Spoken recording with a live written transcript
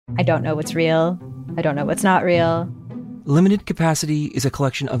I don't know what's real. I don't know what's not real. Limited Capacity is a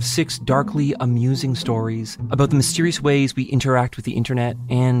collection of 6 darkly amusing stories about the mysterious ways we interact with the internet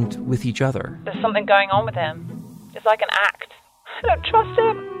and with each other. There's something going on with him. It's like an act. I don't trust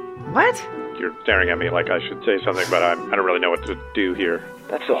him. What? You're staring at me like I should say something, but I don't really know what to do here.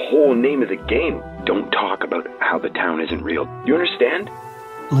 That's the whole name of the game. Don't talk about how the town isn't real. You understand?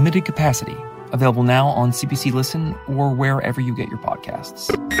 Limited Capacity. Available now on CBC Listen or wherever you get your podcasts.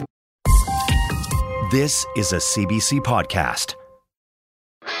 This is a CBC podcast.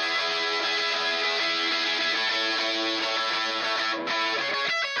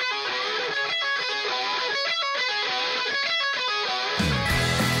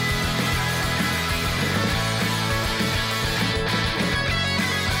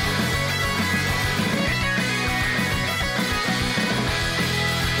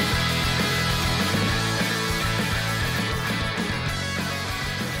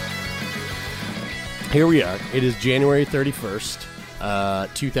 Here we are. It is January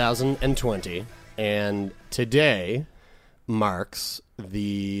 31st, 2020, and today marks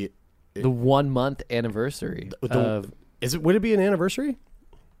the 1 month anniversary of... Would it be an anniversary?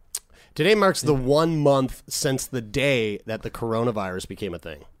 Today marks the 1 month since the day that the coronavirus became a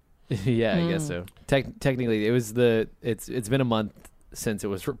thing. Yeah, I guess so. Technically, it's been a month since it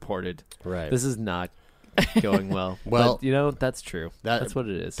was reported. Right. This is not going well. Well, but, that's true. That's what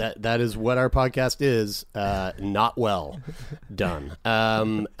it is. That is what our podcast is. Not well done.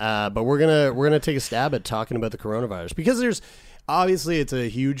 But we're gonna take a stab at talking about the coronavirus because there's obviously it's a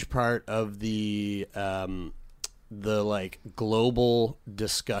huge part of the like global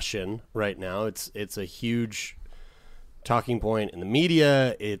discussion right now. It's a huge talking point in the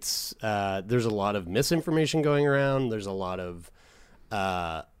media. It's there's a lot of misinformation going around. There's a lot of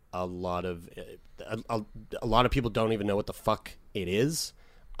people don't even know what the fuck it is.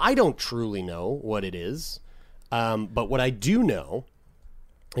 I don't truly know what it is. But what I do know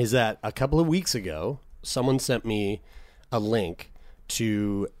is that a couple of weeks ago, someone sent me a link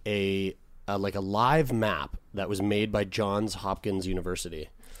to a live map that was made by Johns Hopkins University.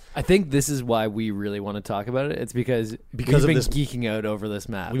 I think this is why we really want to talk about it. It's because we've been geeking out over this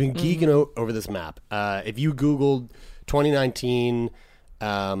map. We've been geeking out over this map. If you Googled 2019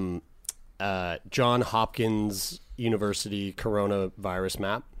 John Hopkins University coronavirus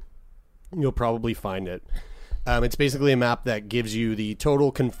map, you'll probably find it. It's basically a map that gives you the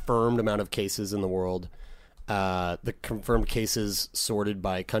total confirmed amount of cases in the world, the confirmed cases sorted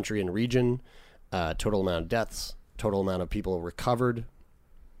by country and region, total amount of deaths, total amount of people recovered,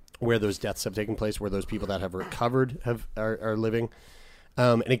 where those deaths have taken place, where those people that have recovered are living,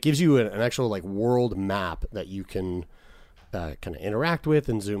 and it gives you an actual like world map that you can kind of interact with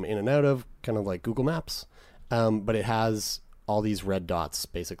and zoom in and out of, kind of like Google Maps. But it has all these red dots,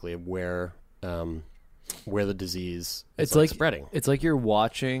 basically, of where the disease is spreading. It's like you're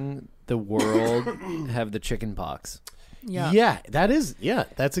watching the world have the chicken pox. Yeah, that's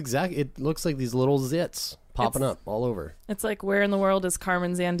exactly. It looks like these little zits popping up all over. It's like, where in the world is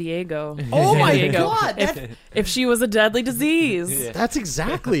Carmen Sandiego? Oh my God! If she was a deadly disease. Yeah. That's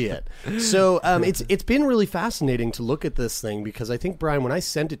exactly it. So it's been really fascinating to look at this thing because I think, Brian, when I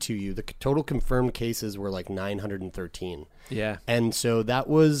sent it to you, the total confirmed cases were like 913. Yeah. And so that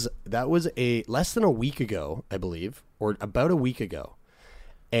was a less than a week ago, I believe, or about a week ago.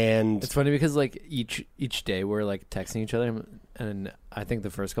 And it's funny because like each day we're like texting each other, and I think the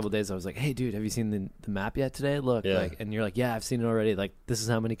first couple of days I was like, "Hey, dude, have you seen the map yet today? Look," like, and you're like, "Yeah, I've seen it already. Like, this is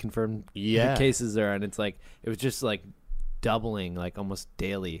how many confirmed cases there are," and it's like it was just like doubling, like almost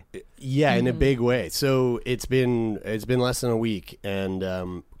daily. Yeah, in a big way. So it's been less than a week,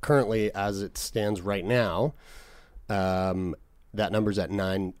 and currently, as it stands right now, that number's at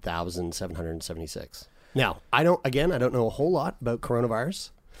 9,776. Now, I don't know a whole lot about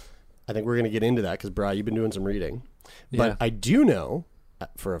coronavirus. I think we're going to get into that because, Bri, you've been doing some reading. But I do know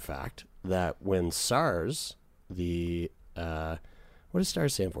for a fact that when SARS, what does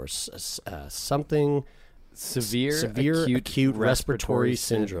SARS stand for? Something... Severe acute respiratory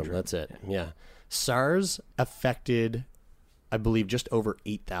syndrome. That's it. Yeah. SARS affected, I believe, just over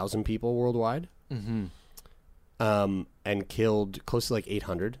 8,000 people worldwide. Mm-hmm. And killed close to like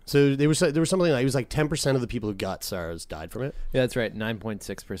 800. So there was something like, it was like 10% of the people who got SARS died from it. Yeah, that's right.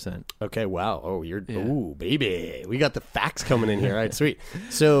 9.6%. Okay, wow. Oh, ooh, baby. We got the facts coming in here. All right, sweet.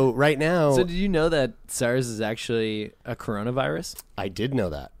 So right now... So did you know that SARS is actually a coronavirus? I did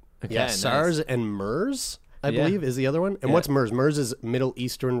know that. Okay, yeah, nice. SARS and MERS, I believe, is the other one. And what's MERS? MERS is Middle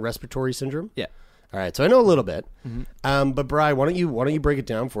Eastern Respiratory Syndrome. Yeah. All right, so I know a little bit, but Bri, why don't you break it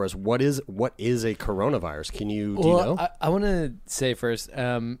down for us? What is a coronavirus? Do you know? I want to say first,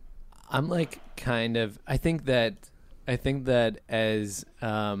 I'm like kind of. I think that as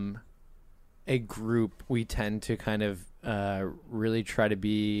a group, we tend to kind of really try to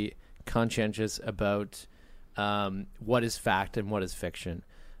be conscientious about what is fact and what is fiction.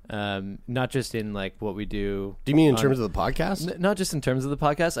 Not just in like what we do. Do you mean in terms of the podcast? Not just in terms of the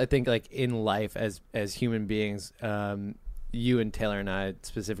podcast. I think like in life as human beings, you and Taylor and I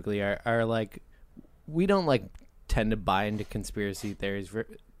specifically are like, we don't like tend to buy into conspiracy theories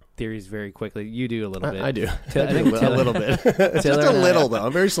very quickly. You do a little bit. I do. I think a little bit. Just a little though.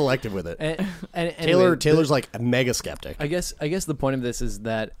 I'm very selective with it. And Taylor's like a mega skeptic. I guess the point of this is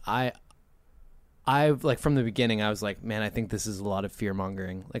that I've like from the beginning I was like, man, I think this is a lot of fear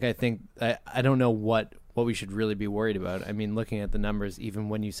mongering. Like I think I don't know what we should really be worried about. I mean, looking at the numbers, even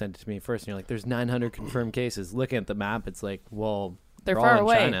when you sent it to me first, and you're like, there's 900 confirmed cases. Looking at the map, it's like, well, they're all far in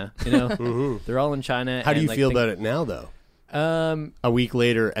away. China, you know, they're all in China. How do you feel about it now, though? A week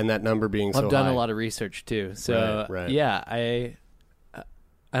later, and that number being so high. I've done a lot of research too, so right. Yeah, I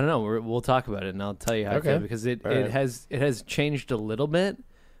don't know. We'll talk about it, and I'll tell you how I feel because it has changed a little bit,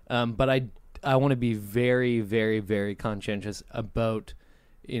 but I want to be very, very, very conscientious about,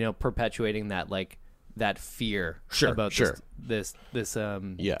 perpetuating that fear about this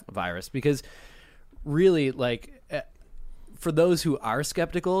virus, because really, for those who are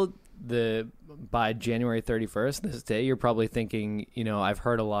skeptical, by January 31st, this day, you're probably thinking, I've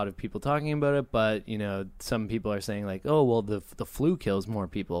heard a lot of people talking about it, but some people are saying like, oh well, the flu kills more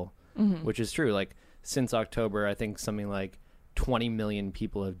people, which is true. Like since October, I think something like 20 million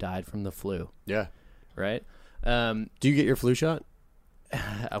people have died from the flu. Yeah. Right? Do you get your flu shot?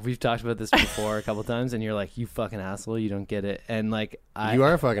 We've talked about this before a couple times, and you're like, you fucking asshole, you don't get it. And you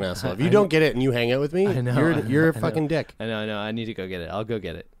are a fucking asshole. If you don't get it and you hang out with me, you're a fucking dick. I know. I need to go get it. I'll go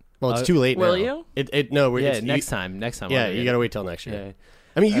get it. Well, it's too late now. Will you? Next time. Yeah, you got to wait till next year. Yeah.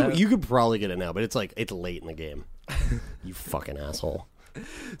 I mean, you could probably get it now, but it's late in the game. You fucking asshole.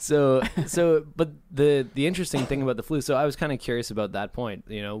 So, but the interesting thing about the flu. So I was kind of curious about that point.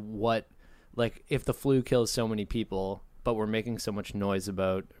 If the flu kills so many people, but people are making so much noise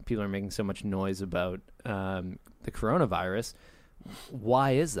about the coronavirus.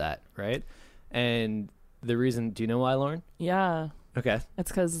 Why is that, right? And the reason. Do you know why, Lauren? Yeah. Okay. It's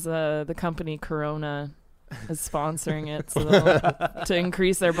because the company Corona is sponsoring it to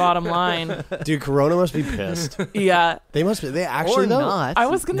increase their bottom line. Dude, Corona must be pissed. Yeah. They must be. They actually or not. I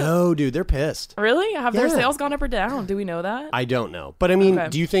was gonna. No, dude, they're pissed. Really? Have their sales gone up or down? Do we know that? I don't know, but I mean,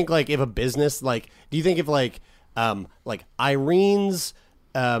 do you think if a business do you think if Irene's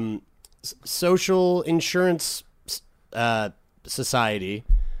social insurance society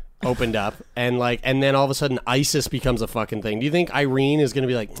opened up and then all of a sudden ISIS becomes a fucking thing, do you think Irene is going to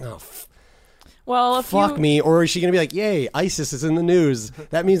be like, oh, well, fuck me, or is she going to be like, yay, ISIS is in the news,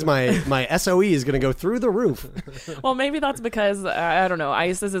 that means my SOE is going to go through the roof? Well, maybe that's because I don't know,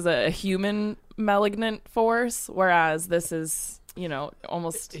 ISIS is a human malignant force, whereas this is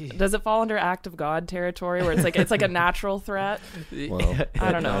almost, does it fall under act of God territory where it's like a natural threat? Well,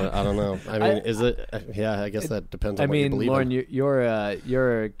 I don't know. I don't know. I mean, is it? Yeah, I guess that depends on what you believe. Lauren, in. you're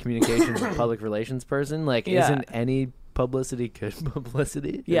a communications and public relations person. Isn't any publicity good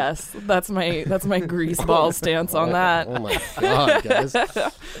publicity? Yes, that's my greaseball stance on that. Oh my god, guys!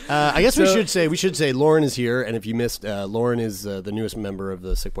 I guess we should say Lauren is here, and if you missed, Lauren is the newest member of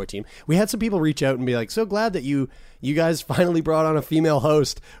the Sick Boy team. We had some people reach out and be like, "So glad that you guys finally brought on a female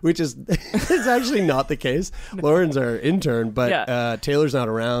host," which is it's actually not the case. Lauren's our intern, but Taylor's not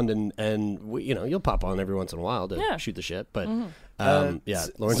around, and we, you'll pop on every once in a while to shoot the shit. But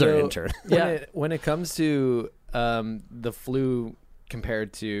Lauren's our intern. When it comes to the flu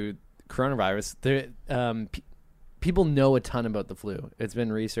compared to coronavirus, people know a ton about the flu. It's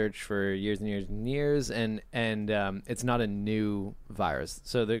been researched for years and years and years, and it's not a new virus.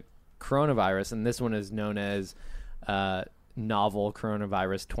 So the coronavirus, and this one is known as novel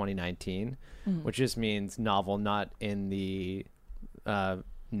coronavirus 2019, which just means novel, not in the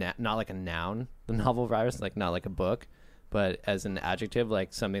not like a noun, the novel virus, not like a book, but as an adjective,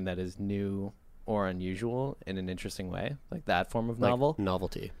 like something that is new or unusual in an interesting way, like that form of novel.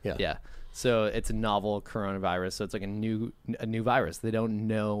 Novelty. Yeah. So it's a novel coronavirus. So it's like a new virus. They don't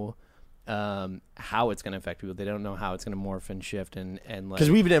know how it's going to affect people. They don't know how it's going to morph and shift and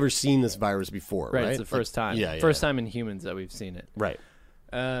because we've never seen this virus before, right? It's the first time. First time in humans that we've seen it. Right.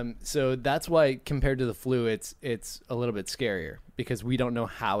 So that's why compared to the flu, it's a little bit scarier because we don't know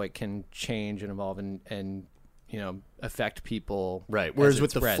how it can change and evolve and affect people. Right. Whereas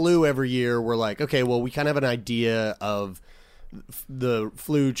with the flu every year, we're like, okay, well, we kind of have an idea of the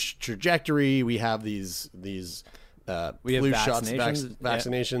flu trajectory. We have these flu shots,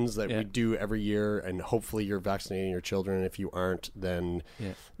 vaccinations that we do every year, and hopefully you're vaccinating your children. If you aren't, then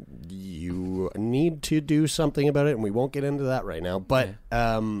you need to do something about it, and we won't get into that right now. But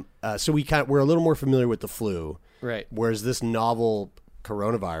so we're a little more familiar with the flu, right? Whereas this novel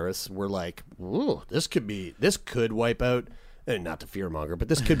coronavirus, we're like, ooh, this could wipe out, not to fearmonger, but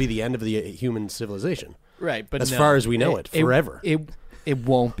this could be the end of the human civilization, right? But as far as we know it forever. It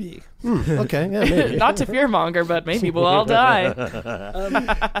won't be. Okay, yeah, maybe. Not to fearmonger, but maybe we'll all die.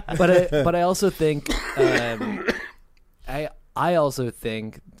 But I also think I also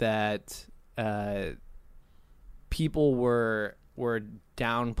think that people were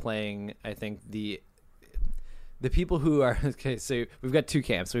downplaying. I think the people who are okay. So we've got two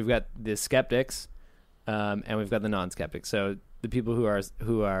camps. We've got the skeptics, and we've got the non-skeptics. So the people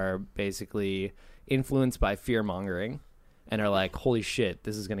who are basically influenced by fear mongering and are like, holy shit,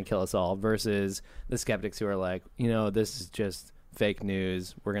 this is going to kill us all, versus the skeptics who are like, this is just fake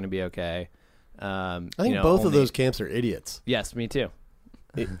news. We're going to be okay. I think both of those camps are idiots. Yes, me too.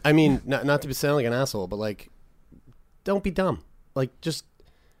 I mean, not to sound like an asshole, but like, don't be dumb. Like, just.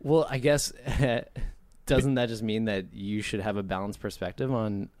 Well, I guess doesn't that just mean that you should have a balanced perspective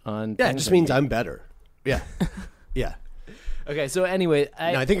on? Yeah, it just means I'm better. Yeah, yeah. Okay, so anyway,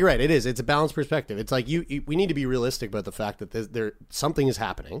 I think you're right. It is. It's a balanced perspective. It's like we need to be realistic about the fact that something is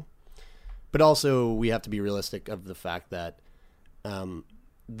happening, but also we have to be realistic of the fact that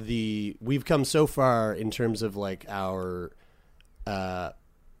we've come so far in terms of like our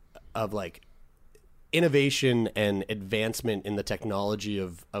of like innovation and advancement in the technology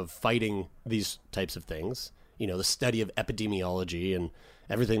of fighting these types of things. The study of epidemiology and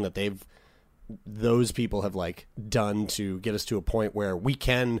everything that those people have like done to get us to a point where we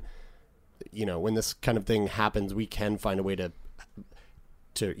can, when this kind of thing happens, we can find a way to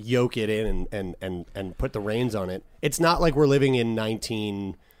yoke it in and put the reins on it. It's not like we're living in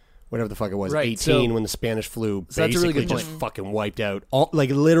whatever the fuck it was, 18, when the Spanish flu basically just fucking wiped out,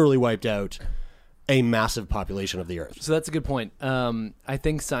 literally wiped out a massive population of the earth. So that's a good point. I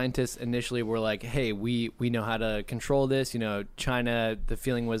think scientists initially were like, hey, we know how to control this. China, the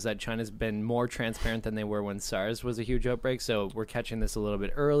feeling was that China's been more transparent than they were when SARS was a huge outbreak. So we're catching this a little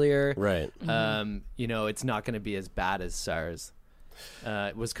bit earlier. Right. It's not going to be as bad as SARS.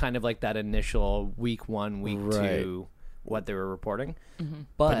 It was kind of like that initial week 1, week 2, what they were reporting. Mm-hmm.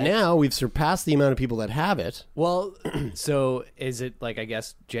 But now we've surpassed the amount of people that have it. Well, so is it I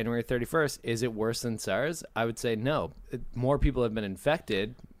guess January 31st, is it worse than SARS? I would say no. More people have been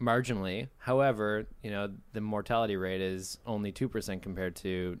infected marginally. However, the mortality rate is only 2% compared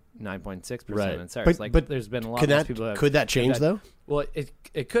to 9.6% in SARS. But there's been a lot of people. Could that change though? Well,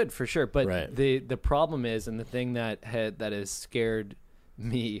 it could for sure. But the problem is, and the thing that has scared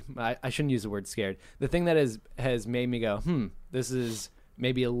me, I shouldn't use the word scared. The thing that has made me go, this is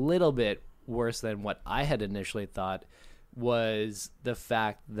maybe a little bit worse than what I had initially thought, was the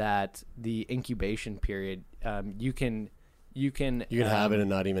fact that the incubation period, you can have it and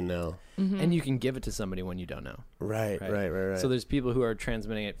not even know, and you can give it to somebody when you don't know. Right. So there's people who are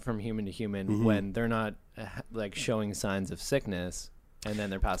transmitting it from human to human when they're not showing signs of sickness. And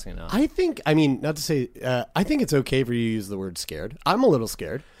then they're passing it on. I think it's okay for you to use the word scared. I'm a little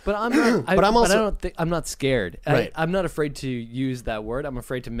scared. But I'm not. I'm not scared. Right. I'm not afraid to use that word. I'm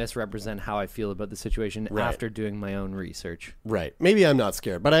afraid to misrepresent how I feel about the situation after doing my own research. Right. Maybe I'm not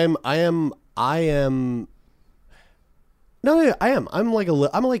scared, but I am. No, I am. I'm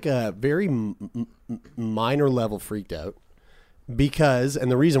like a very minor level freaked out. Because,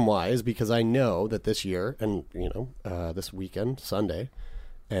 and the reason why is because I know that this year, and this weekend, Sunday,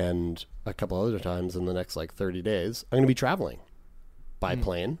 and a couple other times in the next 30 days, I'm going to be traveling by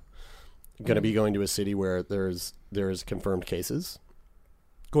plane. I'm going to be going to a city where there's confirmed cases,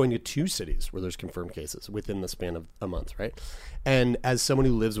 going to 2 cities where there's confirmed cases within the span of a month, right? And as someone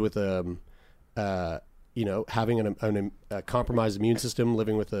who lives with having a compromised immune system,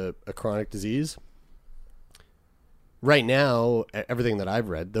 living with a chronic disease. Right now, everything that I've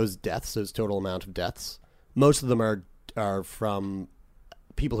read, those total amount of deaths, most of them are from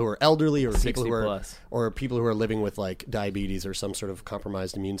people who are elderly or people who are living with diabetes or some sort of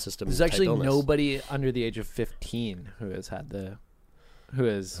compromised immune system. There's actually nobody under the age of 15 who has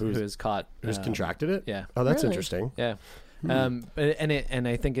contracted it. Yeah. Oh, that's interesting. Yeah. And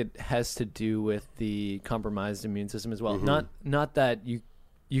I think it has to do with the compromised immune system as well. Not that you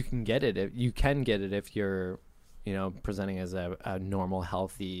can get it. You can get it if you're presenting as a normal,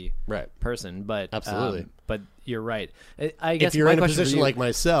 healthy person. But absolutely. But you're right. I guess if you're my in a question for position you, like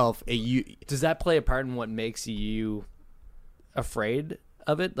myself, does that play a part in what makes you afraid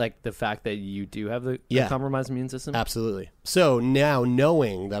of it? Like the fact that you do have the compromised immune system? Absolutely. So now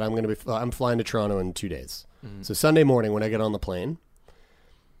knowing that I'm flying to Toronto in 2 days. So Sunday morning when I get on the plane,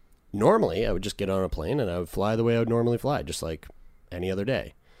 normally I would just get on a plane and I would fly the way I would normally fly, just like any other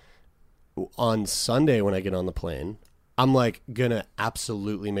day. On Sunday when I get on the plane, I'm like gonna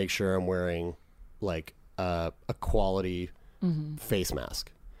absolutely make sure I'm wearing like a quality face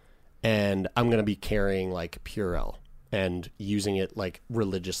mask, and I'm gonna be carrying like Purell and using it like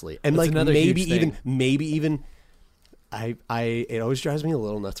religiously, and That's like maybe even it always drives me a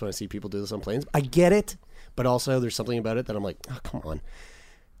little nuts when I see people do this on planes. I get it, but also there's something about it that I'm like, oh, come on.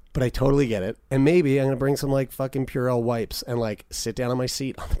 But I totally get it. And maybe I'm going to bring some like fucking Purell wipes and like sit down on my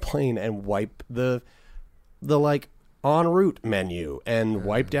seat on the plane and wipe the like en route menu and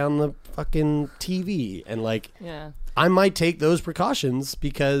wipe down the fucking TV. And like, I might take those precautions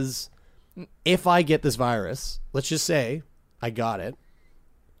because if I get this virus, let's just say I got it,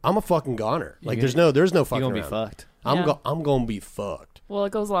 I'm a fucking goner. Like there's no fucking you're gonna around. be fucked. I'm going to be fucked. Well,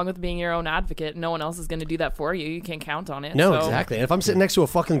 it goes along with being your own advocate. No one else is going to do that for you. You can't count on it. No, exactly. And if I'm sitting next to a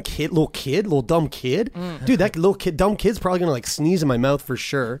fucking little dumb kid, dude, that dumb kid's probably going to like sneeze in my mouth for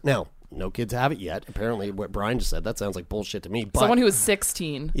sure. Now, no kids have it yet. Apparently, what Brian just said, that sounds like bullshit to me. But someone who is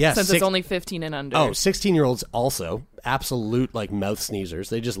 16, since it's only 15 and under. Oh, 16-year-olds also absolute like mouth sneezers.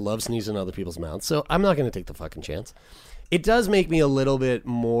 They just love sneezing in other people's mouths. So I'm not going to take the fucking chance. It does make me a little bit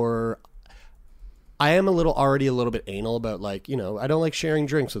more... I am already a little bit anal about like, I don't like sharing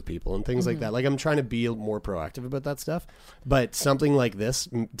drinks with people and things like that. Like I'm trying to be more proactive about that stuff. But something like this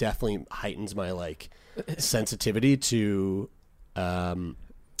definitely heightens my like sensitivity to, putting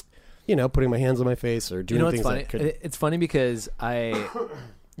my hands on my face or doing things funny? that could... It's funny because when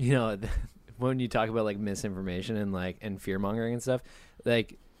you talk about like misinformation and like and fear mongering and stuff,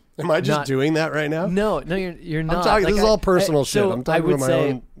 like... Am I just doing that right now? No, you're not. I'm talking, like, this is all personal shit. So I'm talking about my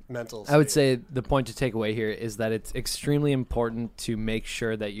own mental state. I would say the point to take away here is that it's extremely important to make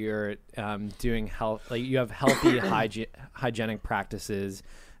sure that you're doing health, like you have healthy hygienic practices,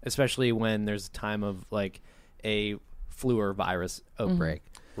 especially when there's a time of like a flu or virus outbreak.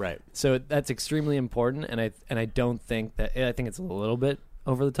 Right. So that's extremely important, and I don't think that I think it's a little bit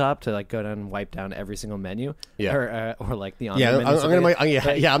over the top to like go down and wipe down every single menu, or like the menu.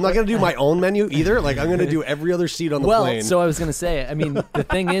 I'm not gonna do my own menu either. Like I'm gonna do every other seat on the plane. So I was gonna say, I mean, the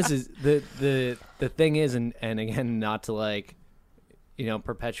thing is the thing is, and again, not to like,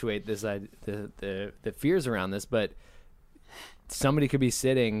 perpetuate this the fears around this, but somebody could be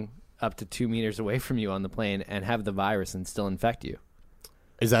sitting up to 2 meters away from you on the plane and have the virus and still infect you.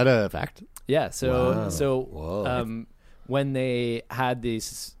 Is that a fact? Yeah. So when they had the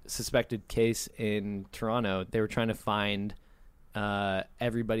suspected case in Toronto, they were trying to find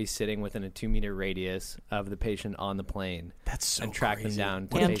everybody sitting within a 2 meter radius of the patient on the plane. That's so and track crazy. them down.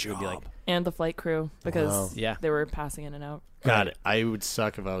 What a patient would be like, and the flight crew because they were passing in and out. God, I would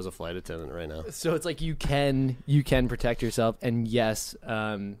suck if I was a flight attendant right now. So it's like you can protect yourself, and yes,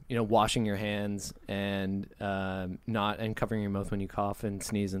 washing your hands and covering your mouth when you cough and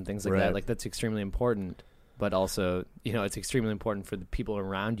sneeze and things like that. Like that's extremely important. But also, it's extremely important for the people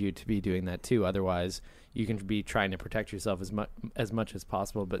around you to be doing that too. Otherwise, you can be trying to protect yourself as much as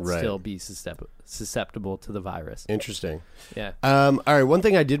possible, but still be susceptible to the virus. Interesting. Yeah. All right. One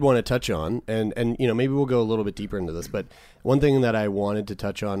thing I did want to touch on, and maybe we'll go a little bit deeper into this, but one thing that I wanted to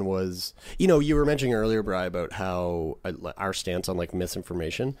touch on was, you were mentioning earlier, Bri, about how our stance on like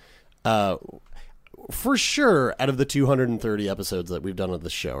misinformation. For sure, out of the 230 episodes that we've done of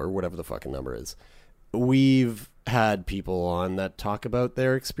the show, or whatever the fucking number is, we've had people on that talk about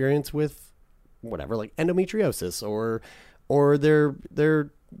their experience with whatever, like endometriosis or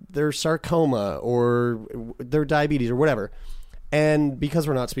their sarcoma or their diabetes or whatever. And because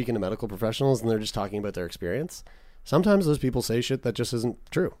we're not speaking to medical professionals and they're just talking about their experience, sometimes those people say shit that just isn't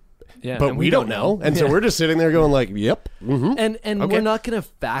true. Yeah, but we don't know. And so we're just sitting there going like, yep. Mm-hmm. And okay. We're not going to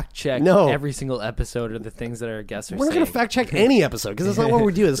fact check every single episode or the things that our guests are saying. We're not going to fact check any episode because that's not what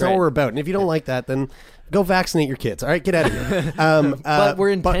we do. That's not what we're about. And if you don't like that, then go vaccinate your kids. All right, get out of here. But we're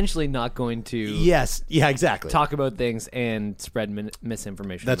intentionally not going to exactly. talk about things and spread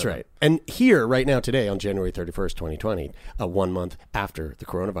misinformation. That's right. And here, right now, today, on January 31st, 2020, 1 month after the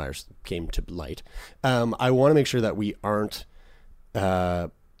coronavirus came to light, I want to make sure that we aren't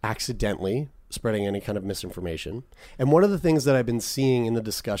accidentally spreading any kind of misinformation. And one of the things that I've been seeing in the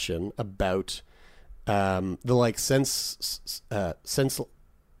discussion about the like sensationalization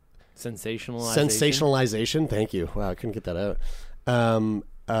Sensationalization. Thank you. Wow, I couldn't get that out.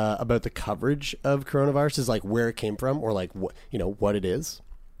 About the coverage of coronavirus is like where it came from or like what it is.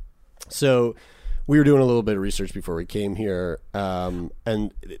 So we were doing a little bit of research before we came here,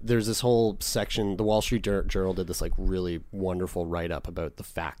 and there's this whole section. The Wall Street Journal did this like really wonderful write-up about the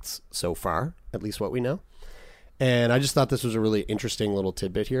facts so far, at least what we know. And I just thought this was a really interesting little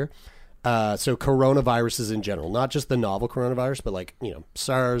tidbit here. So coronaviruses in general, not just the novel coronavirus, but like,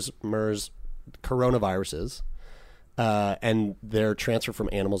 SARS, MERS, coronaviruses, and their transfer from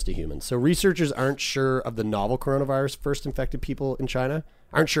animals to humans. So researchers aren't sure of the novel coronavirus first infected people in China,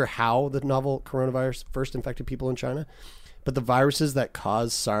 aren't sure how the novel coronavirus first infected people in China, but the viruses that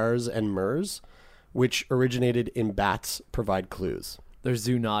cause SARS and MERS, which originated in bats, provide clues. They're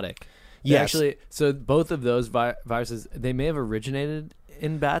zoonotic. Yes. Actually, so both of those viruses, they may have originated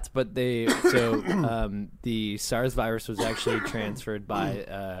in bats, but the SARS virus was actually transferred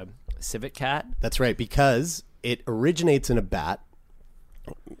by civet cat. That's right, because it originates in a bat,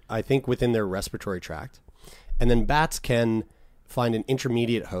 I think within their respiratory tract, and then bats can find an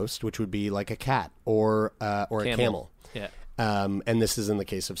intermediate host, which would be like a cat or a camel. Yeah. And this is in the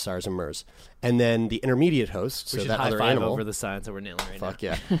case of SARS and MERS. And then the intermediate host, so that other animal, over the science that we're nailing right now. Fuck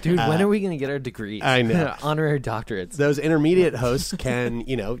yeah. Dude, when are we going to get our degrees? I know. Honorary doctorates. Those intermediate hosts can,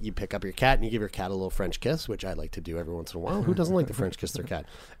 you pick up your cat and you give your cat a little French kiss, which I like to do every once in a while. Who doesn't like to French kiss their cat?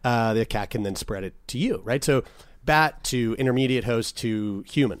 The cat can then spread it to you, right? So bat to intermediate host to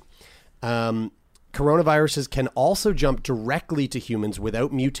human. Coronaviruses can also jump directly to humans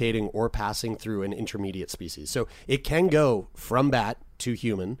without mutating or passing through an intermediate species. So it can go from bat to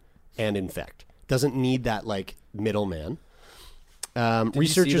human and infect. Doesn't need that like middleman.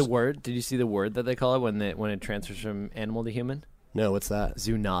 Researchers. Did you see the word that they call it when it transfers from animal to human? No, what's that?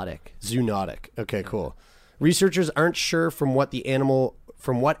 Zoonotic. Zoonotic. Okay, cool. Researchers aren't sure from what animal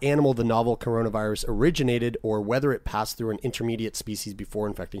the novel coronavirus originated or whether it passed through an intermediate species before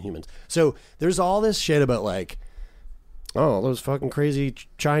infecting humans. So there's all this shit about like, oh, those fucking crazy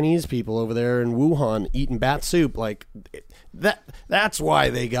Chinese people over there in Wuhan eating bat soup. Like that's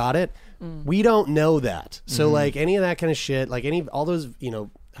why they got it. We don't know that. So like any of that kind of shit, like all those,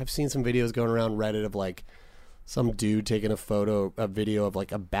 I've seen some videos going around Reddit of like some dude taking a video of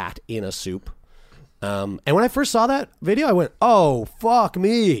like a bat in a soup. And when I first saw that video, I went, oh, fuck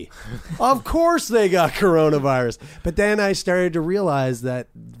me. Of course they got coronavirus. But then I started to realize that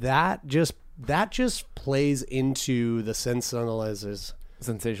just plays into the sensationalization.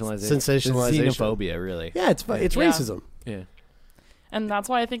 Xenophobia, really. Yeah, it's racism. Yeah. And that's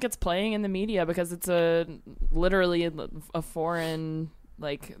why I think it's playing in the media, because it's literally a foreign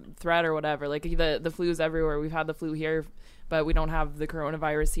like threat or whatever. Like the flu's everywhere. We've had the flu here, but we don't have the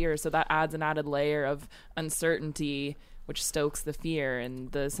coronavirus here. So that adds an added layer of uncertainty, which stokes the fear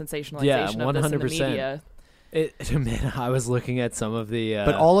and the sensationalization of this in the media. Man, I was looking at some of the...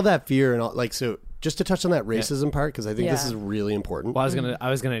 but all of that fear and all, like, so just to touch on that racism part, because I think this is really important. Well, I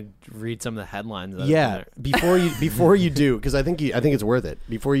was gonna read some of the headlines. Before you do, because I think it's worth it.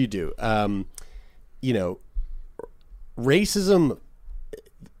 Before you do, racism,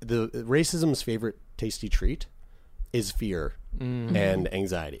 racism's favorite tasty treat is fear and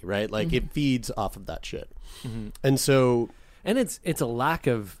anxiety, right? Like it feeds off of that shit. And so, and it's a lack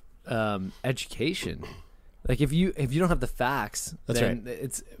of education. Like if you don't have the facts, then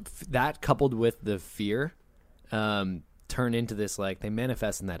it's that coupled with the fear turn into this, like they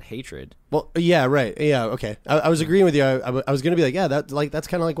manifest in that hatred. Well, yeah, right. Yeah, okay. I was agreeing with you. I was going to be like, yeah, that's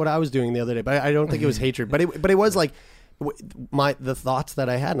kind of like what I was doing the other day, but I don't think it was hatred, but it was like the thoughts that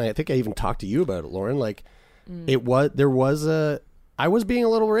I had, and I think I even talked to you about it, Lauren, like I was being a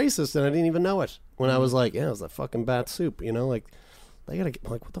little racist and I didn't even know it when I was like, yeah, it was that fucking bat soup, like they gotta get,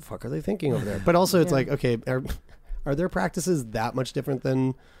 like, what the fuck are they thinking over there? But also it's like, okay, are their practices that much different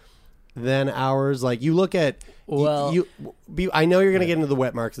than ours? Like you look at, I know you're gonna get into the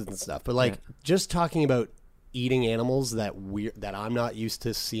wet markets and stuff, but like just talking about eating animals that I'm not used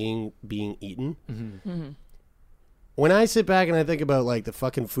to seeing being eaten. When I sit back and I think about like the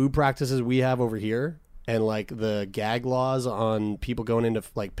fucking food practices we have over here, and like the gag laws on people going into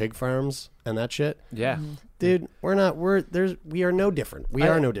like pig farms and that shit. Yeah. Dude, we are no different. We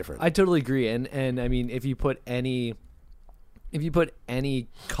are no different. I totally agree. And I mean, if you put any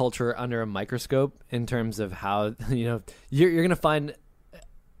culture under a microscope in terms of how, you're going to find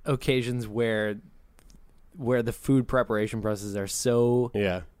occasions where the food preparation processes are so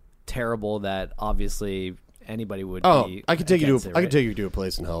terrible that obviously anybody would be. I could take you to a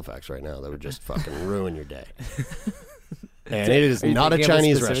place in Halifax right now that would just fucking ruin your day. And it is not a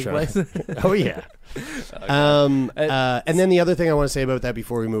Chinese restaurant. Oh, yeah. And then the other thing I want to say about that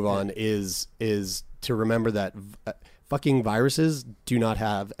before we move on is to remember that fucking viruses do not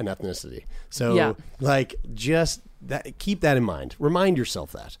have an ethnicity. So, like, just keep that in mind. Remind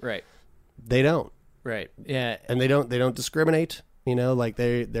yourself that. Right. They don't. Right. Yeah. And they don't discriminate. You know, like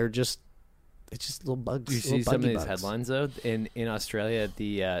they're just. It's just little bugs. You see some of these headlines though. In Australia,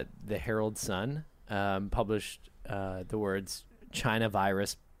 the Herald Sun published the words China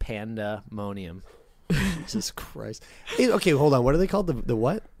virus pandemonium. Jesus Christ. Hey, okay, hold on. What are they called? The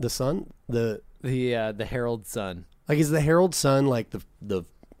what? The Sun? The Herald Sun. Like, is the Herald Sun like the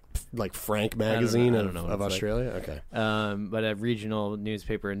like Frank magazine I don't know of Australia? Like. Okay. But a regional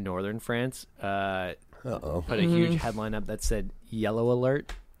newspaper in northern France put a huge headline up that said "Yellow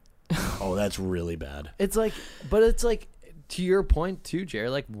Alert." Oh, that's really bad. It's like to your point too,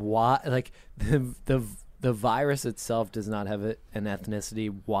 Jared. Like, why? Like the virus itself does not have an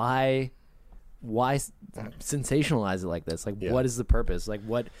ethnicity. Why sensationalize it like this? Like, what is the purpose? Like,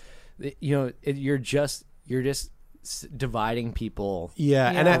 what? You know, you're just dividing people.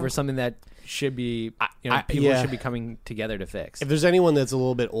 And over something that should be, people should be coming together to fix. If there's anyone that's a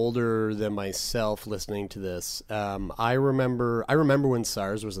little bit older than myself listening to this, I remember when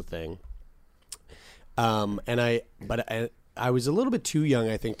SARS was a thing. I was a little bit too young,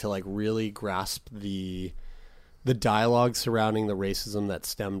 I think, to like really grasp the dialogue surrounding the racism that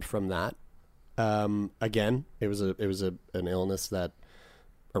stemmed from that. Again, it was an illness that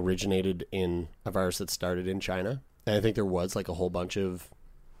originated in a virus that started in China. And I think there was like a whole bunch of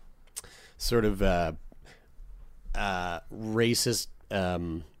sort of racist,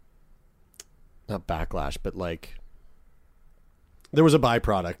 not backlash, but like there was a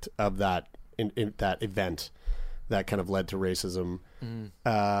byproduct of that in that event that kind of led to racism.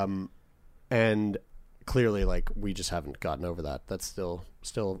 And clearly, like, we just haven't gotten over that. That's still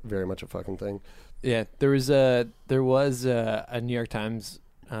very much a fucking thing. Yeah, there was a New York Times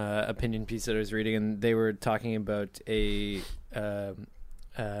opinion piece that I was reading, and they were talking about a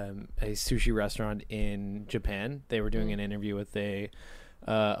sushi restaurant in Japan. They were doing an interview with a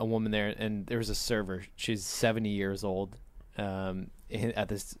woman there, and there was a server. She's 70 years old at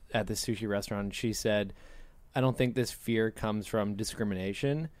this sushi restaurant. And she said, "I don't think this fear comes from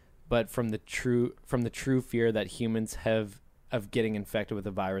discrimination, but from the true fear that humans have of getting infected with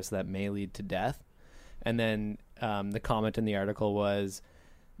a virus that may lead to death." And then the comment in the article was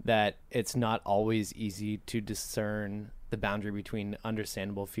that it's not always easy to discern the boundary between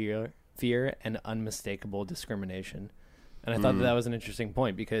understandable fear and unmistakable discrimination. And I thought that was an interesting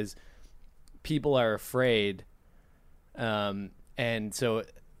point, because people are afraid. And so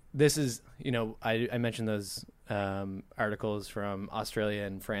this is, I mentioned those articles from Australia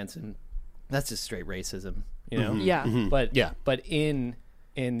and France, and that's just straight racism, But in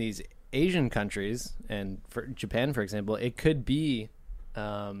these Asian countries, and for Japan, for example, it could be,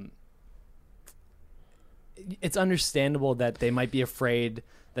 it's understandable that they might be afraid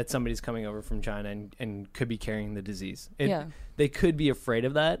that somebody's coming over from China and could be carrying the disease. They could be afraid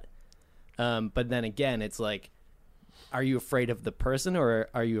of that. But then again, it's like, are you afraid of the person or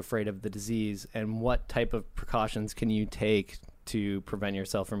are you afraid of the disease? And what type of precautions can you take to prevent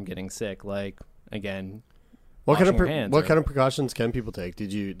yourself from getting sick? Like, again, what kind of precautions can people take?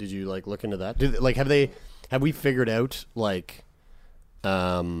 Did you like look into that? Have we figured out like,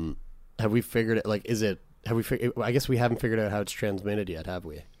 I guess we haven't figured out how it's transmitted yet, have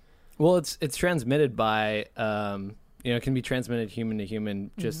we? Well, it's transmitted by, it can be transmitted human to human,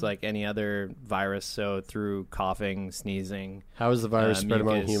 just like any other virus. So through coughing, sneezing. How is the virus spread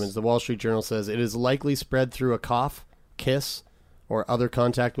among humans? The Wall Street Journal says it is likely spread through a cough, kiss, or other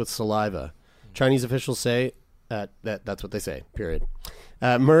contact with saliva. Chinese officials say that's what they say, period.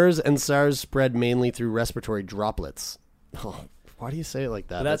 MERS and SARS spread mainly through respiratory droplets. Oh, why do you say it like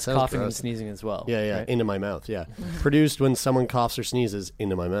that? But that's that coughing gross. and sneezing as well. Yeah, right? Into my mouth, yeah. Produced when someone coughs or sneezes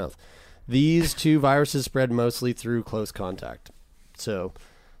into my mouth. These two viruses spread mostly through close contact. So,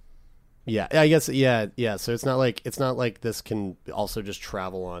 yeah, I guess, yeah. So it's not like this can also just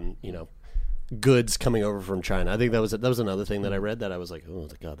travel on, goods coming over from China. I think that was another thing that I read that I was like, oh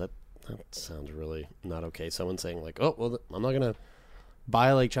God, that sounds really not okay. Someone saying like, oh well, I'm not gonna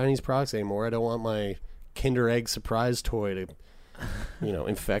buy like Chinese products anymore. I don't want my Kinder Egg surprise toy to,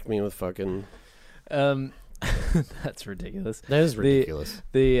 infect me with fucking. That's ridiculous. That is ridiculous.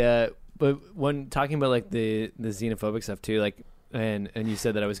 But when talking about like the xenophobic stuff too, like, and you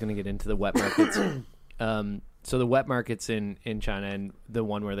said that I was going to get into the wet markets. So the wet markets in China, and the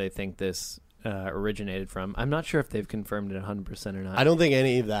one where they think this originated from. I'm not sure if they've confirmed it 100% or not. I don't think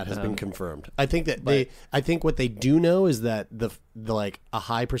any of that has been confirmed. I think that I think what they do know is that the like a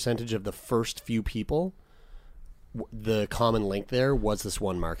high percentage of the first few people, the common link there was this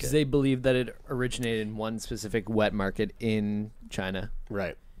one market. They believe that it originated in one specific wet market in China.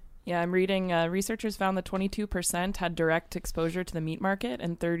 Right. Yeah, I'm reading. Researchers found that 22% had direct exposure to the meat market,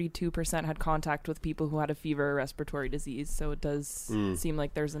 and 32% had contact with people who had a fever or respiratory disease. So it does seem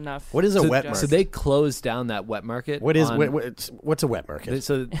like there's enough. What is a wet market? So they closed down that wet market. What's a wet market?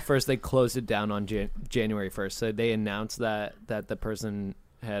 So first they closed it down on January 1st. So they announced that the person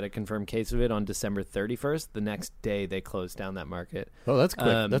had a confirmed case of it on December 31st. The next day they closed down that market. Oh, that's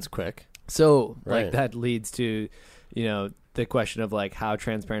quick. That's quick. So like that leads to, the question of like how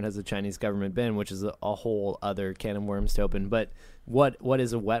transparent has the Chinese government been, which is a whole other can of worms to open. But what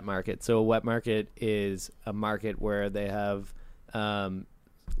is a wet market? So a wet market is a market where they have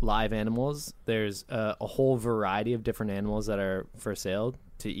live animals. There's a whole variety of different animals that are for sale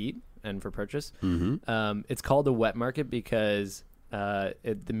to eat and for purchase. Mm-hmm. It's called a wet market because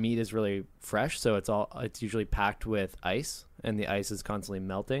the meat is really fresh, so it's usually packed with ice, and the ice is constantly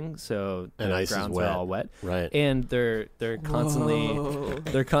melting, so the grounds are all wet. Right. And they're constantly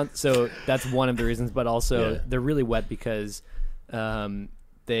so that's one of the reasons, but also they're really wet because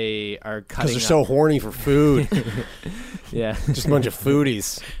they are cutting. Because they're so horny for food. Yeah, just a bunch of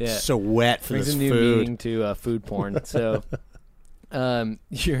foodies. Yeah, so wet for brings this a new food. meaning to food porn. So.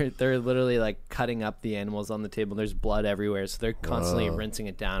 They're literally like cutting up the animals on the table. There's blood everywhere, so they're constantly rinsing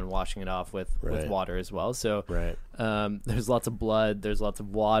it down, washing it off with water as well. So there's lots of blood, there's lots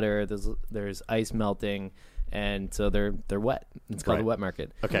of water, there's ice melting, and so they're wet. It's called a wet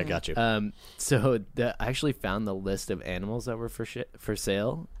market. Okay, got you. So I actually found the list of animals that were for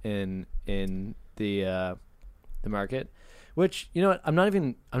sale in the market, which I'm not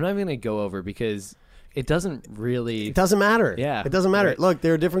even gonna go over because. It doesn't matter. Yeah. It doesn't matter. Right. Look,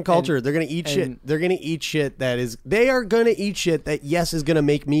 they're a different culture. They're going to eat shit. They're going to eat shit they are going to eat shit that, yes, is going to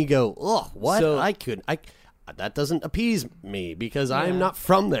make me go, oh, what? So, that doesn't appease me because I'm not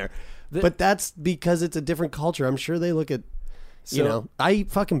from there. But that's because it's a different culture. I'm sure they look at, I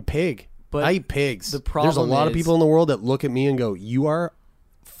eat fucking pig. But I eat pigs. There's a lot of people in the world that look at me and go, you are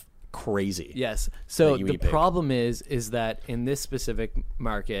crazy. Yes. So the problem is that in this specific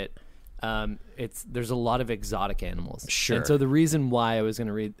market, there's a lot of exotic animals. Sure. And so the reason why I was going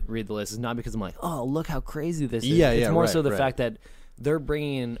to read the list is not because I'm like, oh, look how crazy this is. Yeah, it's more so the fact that they're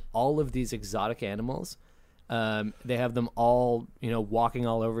bringing in all of these exotic animals. They have them all, walking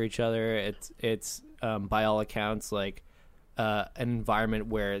all over each other. It's by all accounts like an environment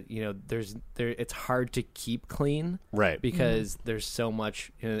where it's hard to keep clean, right? Because there's so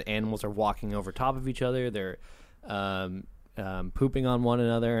much. The animals are walking over top of each other. They're pooping on one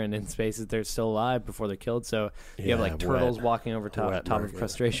another, and in spaces they're still alive before they're killed. So you have like turtles walking over top of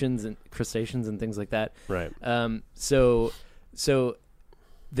crustaceans and things like that. Right. So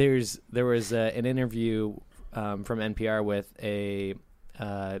there was an interview from NPR with a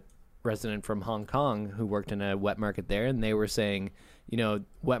resident from Hong Kong who worked in a wet market there, and they were saying,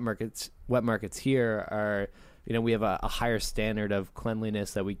 wet markets here are, we have a higher standard of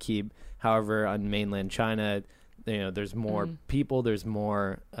cleanliness that we keep. However, on mainland China, there's more people, there's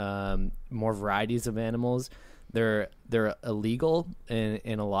more varieties of animals. They're illegal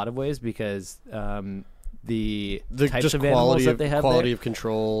in a lot of ways because the types of animals that they have quality there, of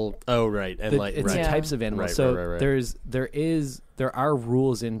control. Oh, right, and it's the types of animals. There are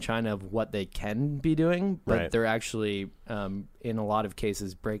rules in China of what they can be doing, but they're actually in a lot of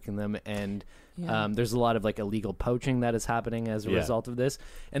cases breaking them, and there's a lot of like illegal poaching that is happening as a result of this.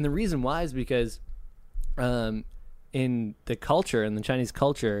 And the reason why is because in the Chinese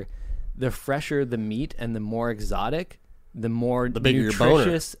culture, the fresher the meat and the more exotic, the bigger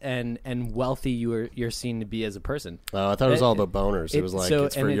nutritious and wealthy you're seen to be as a person. Oh, I thought it was all about boners. It was like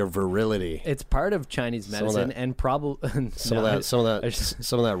it's for your virility. It's part of Chinese medicine, and probably some of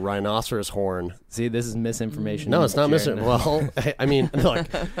that rhinoceros horn. See, this is misinformation. No, it's not misinformation. Well, I mean,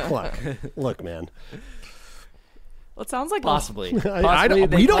 look, man. Well, it sounds like possibly. We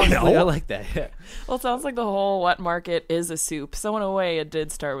don't know. I like that. Yeah. Well, it sounds like the whole wet market is a soup. So in a way, it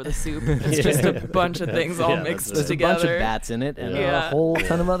did start with a soup. It's just a bunch of things all mixed together. There's a bunch of bats in it and a whole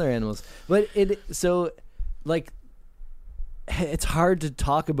ton of other animals. But it's hard to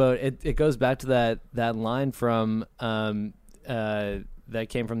talk about. It goes back to that line from that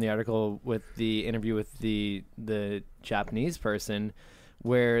came from the article with the interview with the Japanese person,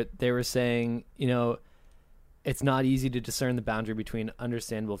 where they were saying, it's not easy to discern the boundary between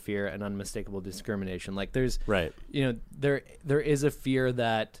understandable fear and unmistakable discrimination. Like there's, there is a fear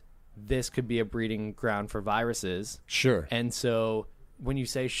that this could be a breeding ground for viruses. Sure. And so when you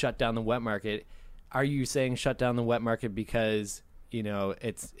say shut down the wet market, are you saying shut down the wet market because,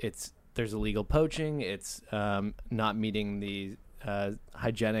 it's there's illegal poaching, it's not meeting the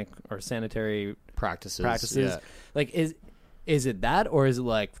hygienic or sanitary practices? Yeah. Like, is it that, or is it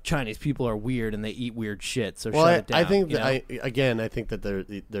like Chinese people are weird and they eat weird shit, so shut it down? I think that I think that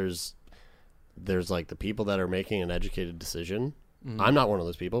there's like the people that are making an educated decision. I'm not one of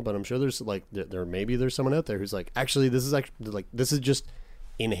those people, but I'm sure there's like there's someone out there who's like, actually this is just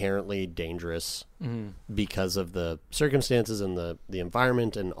inherently dangerous because of the circumstances and the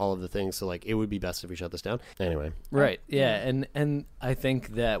environment and all of the things. So like, it would be best if we shut this down. Anyway. Right. Yeah. And I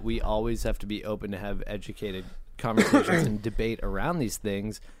think that we always have to be open to have educated conversations and debate around these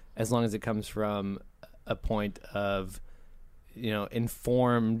things, as long as it comes from a point of,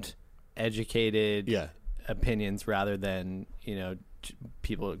 informed, educated opinions, rather than,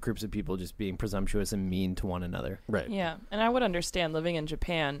 groups of people just being presumptuous and mean to one another. Right. Yeah. And I would understand living in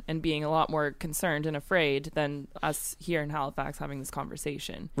Japan and being a lot more concerned and afraid than us here in Halifax having this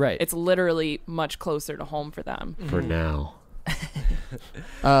conversation. Right. It's literally much closer to home for them. For now.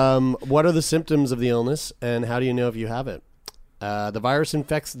 What are the symptoms of the illness, and how do you know if you have it? The virus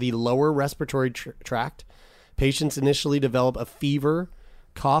infects the lower respiratory tract. Patients initially develop a fever,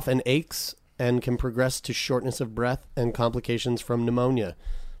 cough, and aches, and can progress to shortness of breath and complications from pneumonia.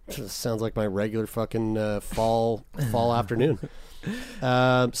 Sounds like my regular fucking fall afternoon.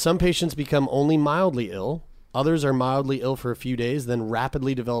 Some patients become only mildly ill. Others are mildly ill for a few days, then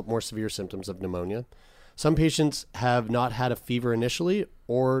rapidly develop more severe symptoms of pneumonia. Some patients have not had a fever initially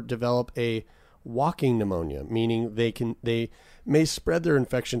or develop a walking pneumonia, meaning they may spread their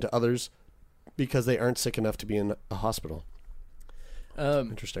infection to others because they aren't sick enough to be in a hospital.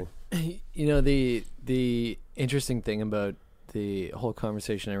 Interesting. The interesting thing about the whole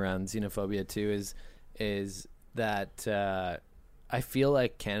conversation around xenophobia too is that I feel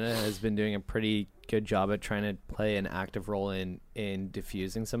like Canada has been doing a pretty good job at trying to play an active role in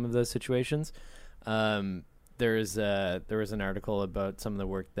diffusing some of those situations. There was an article about some of the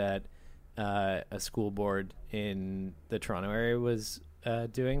work that a school board in the Toronto area was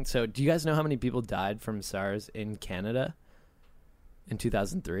doing. So do you guys know how many people died from SARS in Canada in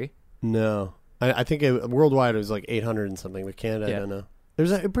 2003? No. I think worldwide it was like 800 and something, but Canada, I don't know. It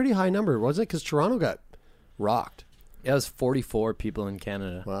was a pretty high number, wasn't it? Because Toronto got rocked. Yeah, it was 44 people in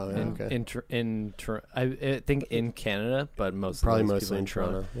Canada. Wow, yeah, I think in Canada, but mostly in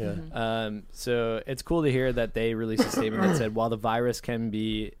Toronto. Yeah. Mm-hmm. So it's cool to hear that they released a statement that said, while the virus can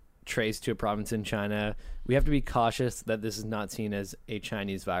be traced to a province in China, we have to be cautious that this is not seen as a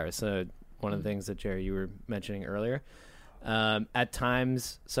Chinese virus. So one of the things that, Jerry, you were mentioning earlier. At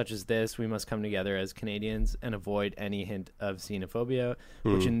times such as this, we must come together as Canadians and avoid any hint of xenophobia,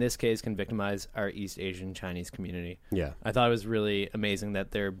 which in this case can victimize our East Asian Chinese community. Yeah, I thought it was really amazing that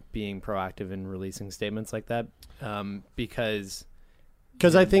they're being proactive in releasing statements like that, because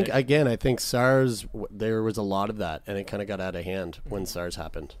I think SARS, there was a lot of that, and it kind of got out of hand when SARS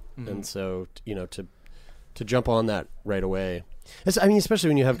happened, and so to jump on that right away, especially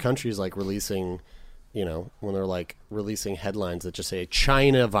when you have countries like releasing. When they're like releasing headlines that just say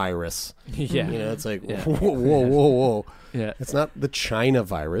China virus. Yeah. It's like, whoa. Yeah. It's not the China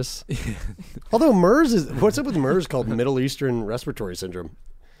virus. Although what's up with MERS called Middle Eastern Respiratory Syndrome?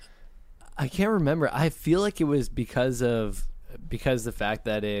 I can't remember. I feel like it was because the fact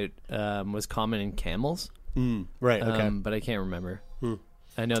that it was common in camels. Right. Okay. But I can't remember.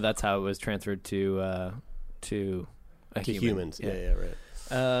 I know that's how it was transferred to humans. Yeah. Right.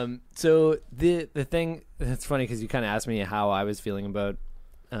 So the thing that's funny, because you kind of asked me how I was feeling about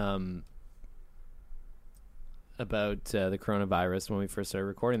the coronavirus when we first started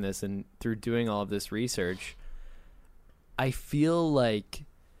recording this, and through doing all of this research, I feel like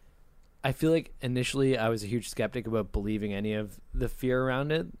initially I was a huge skeptic about believing any of the fear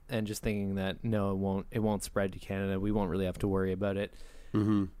around it, and just thinking that no, it won't spread to Canada. We won't really have to worry about it.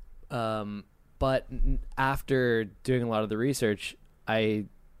 Mm-hmm. But after doing a lot of the research, I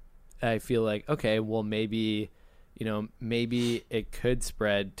feel like, okay, well, maybe it could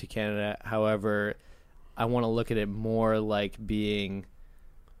spread to Canada. However, I want to look at it more like being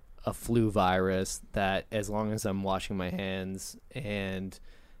a flu virus, that as long as I'm washing my hands and,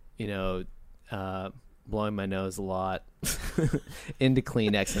 blowing my nose a lot into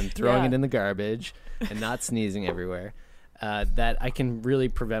Kleenex and throwing it in the garbage and not sneezing everywhere, that I can really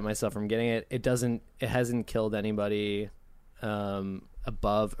prevent myself from getting it. It hasn't killed anybody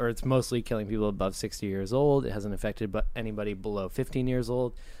above, or it's mostly killing people above 60 years old. It hasn't affected anybody below 15 years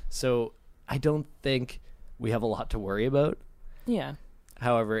old. So I don't think we have a lot to worry about. Yeah.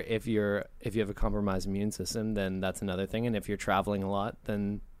 However, if you have a compromised immune system, then that's another thing. And if you're traveling a lot,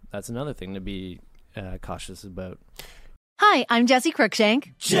 then that's another thing to be cautious about. Hi, I'm Jessie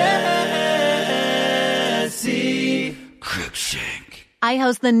Cruikshank. Jessie Cruikshank. I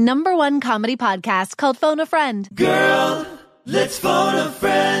host the #1 comedy podcast called Phone a Friend. Girl, let's phone a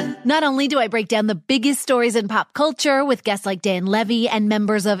friend. Not only do I break down the biggest stories in pop culture with guests like Dan Levy and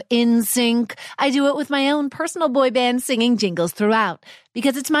members of NSYNC, I do it with my own personal boy band singing jingles throughout.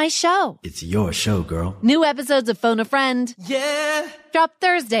 Because it's my show. It's your show, girl. New episodes of Phone a Friend. Yeah. Drop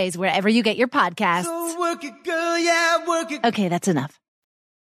Thursdays wherever you get your podcasts. So work it, girl. Yeah, work it. Okay, that's enough.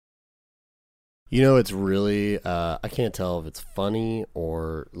 You know, it's really, I can't tell if it's funny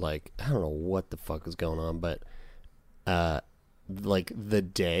or, like, I don't know what the fuck is going on, but, like, the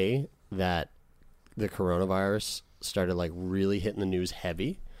day that the coronavirus started, like, really hitting the news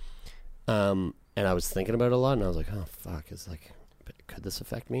heavy, and I was thinking about it a lot, and I was like, oh, fuck, it's like, could this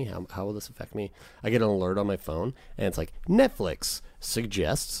affect me? How will this affect me? I get an alert on my phone, and it's like, Netflix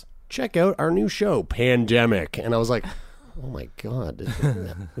suggests, check out our new show, Pandemic. And I was like, oh my God,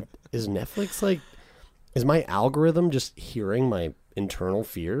 is Netflix like, is my algorithm just hearing my internal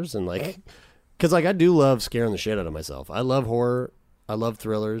fears? And like, because like I do love scaring the shit out of myself. I love horror. I love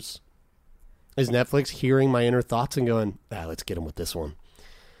thrillers. Is Netflix hearing my inner thoughts and going, let's get them with this one?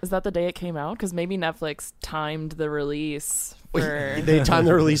 Is that the day it came out? Because maybe Netflix timed the release for... They timed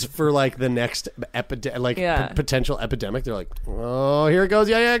the release for like the next potential epidemic. They're like, oh, here it goes.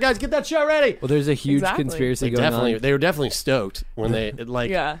 Yeah, guys, get that show ready. Well, there's a huge conspiracy going on. They were definitely stoked when they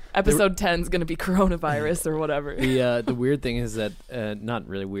like. Yeah, episode 10 is going to be coronavirus or whatever. The weird thing is that not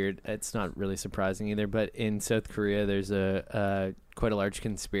really weird. It's not really surprising either. But in South Korea, there's a quite a large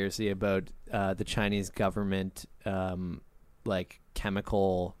conspiracy about the Chinese government. Like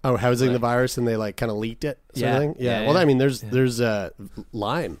chemical housing the virus, and they like kind of leaked it. Yeah. Well, I mean, there's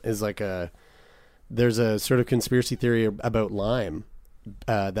Lyme is like there's a sort of conspiracy theory about Lyme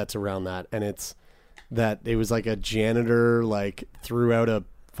that's around that, and it's that it was like a janitor like threw out a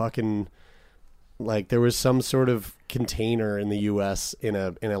fucking like there was some sort of container in the U.S. in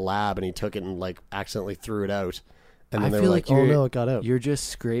a lab, and he took it and like accidentally threw it out, and then they were like, oh no, it got out. You're just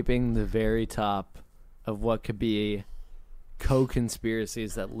scraping the very top of what could be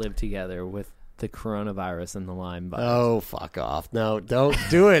co-conspiracies that live together with the coronavirus and the Lyme virus. Oh, fuck off. No, don't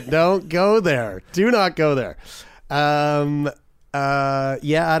do it. Don't go there. Do not go there. Yeah,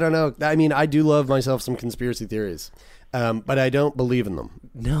 I don't know. I mean, I do love myself some conspiracy theories, but I don't believe in them.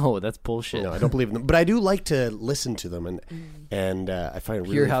 No, that's bullshit. No, I don't believe in them. But I do like to listen to them, and I find it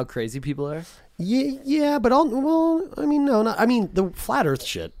really... Hear how crazy people are? Yeah, but the flat Earth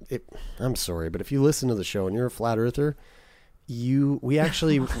shit. I'm sorry, but if you listen to the show and you're a flat earther, we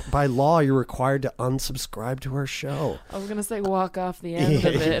actually, by law, you're required to unsubscribe to our show. I was gonna say walk off the end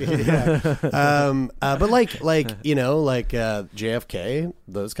of it. Yeah. But like JFK,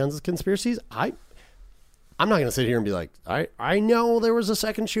 those kinds of conspiracies, I'm not gonna sit here and be like, I know there was a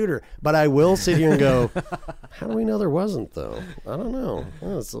second shooter, but I will sit here and go, how do we know there wasn't though? I don't know.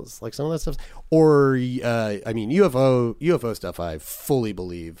 It's like some of that stuff, or UFO stuff. I fully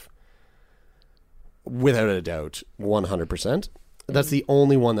believe. Without a doubt, 100%. That's the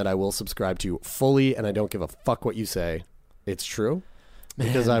only one that I will subscribe to fully, and I don't give a fuck what you say. It's true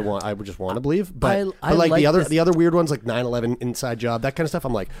because I would just want to believe. But like the other weird ones, like 9/11 inside job, that kind of stuff.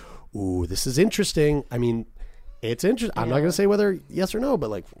 I'm like, ooh, this is interesting. I mean, it's interesting. I'm not going to say whether yes or no, but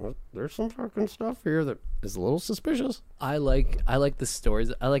like, there's some fucking stuff here that is a little suspicious. I like the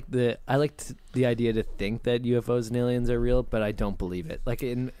stories. I like the idea to think that UFOs and aliens are real, but I don't believe it. Like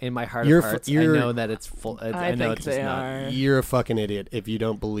in my heart of hearts, I know that it's full. I know it's just not. You're a fucking idiot if you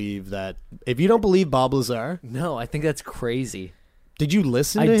don't believe that. If you don't believe Bob Lazar. No, I think that's crazy. Did you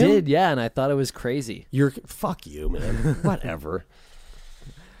listen to him? I did, yeah, and I thought it was crazy. Fuck you, man. Whatever.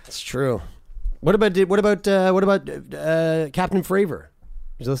 It's true. What about Captain Fravor?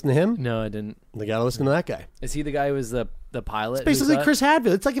 Did you listen to him? No, I didn't. You gotta listen to that guy. Is he the guy who was the pilot? It's basically Chris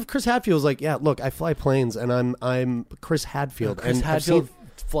Hadfield. It's like if Chris Hadfield was like, yeah, look, I fly planes, and I'm Chris Hadfield. Chris Hadfield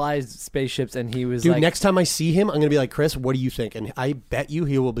flies spaceships, and he was dude. Like, next time I see him, I'm gonna be like, Chris, what do you think? And I bet you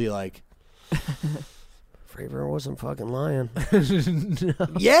he will be like, Fravor wasn't fucking lying. No.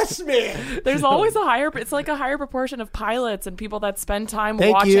 Yes, man. There's always it's like a higher proportion of pilots and people that spend time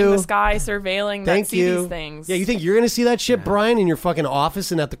watching the sky, surveilling, that see these things. Yeah, you think you're going to see that shit, Brian, in your fucking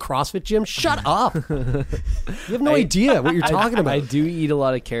office and at the CrossFit gym? Shut up. You have no idea what you're talking about. I do eat a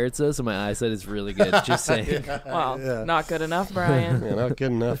lot of carrots, though, so my eyesight is really good. Just saying. Well, not good enough, Brian. Yeah, not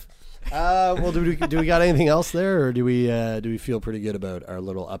good enough. Well, do we got anything else there, or do we feel pretty good about our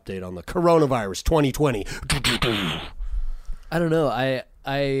little update on the coronavirus 2020? I don't know.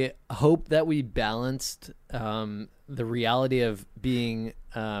 I hope that we balanced the reality of being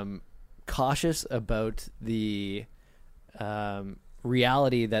cautious about the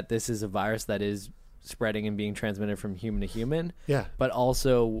reality that this is a virus that is spreading and being transmitted from human to human. Yeah. But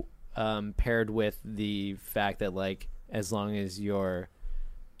also paired with the fact that, like, as long as you're,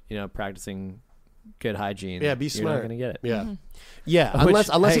 practicing good hygiene, be smart. You're not gonna get it. Yeah, yeah.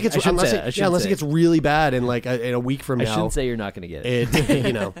 Unless it gets really bad, and like in a week from now, I shouldn't say you're not gonna get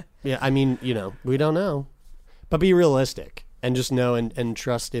it. Yeah. I mean, we don't know, but be realistic and just know and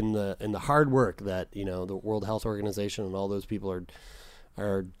trust in the hard work that the World Health Organization and all those people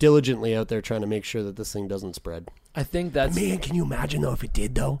are diligently out there trying to make sure that this thing doesn't spread. I think that's man. Can you imagine though if it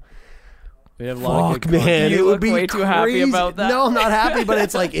did though? We have a lot of good man, you it would look be way too happy about that. No, I'm not happy, but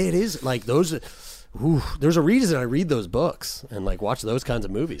it's like it is like those. There's a reason I read those books and like watch those kinds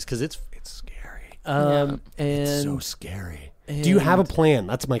of movies because it's scary. And it's so scary. Do you have a plan?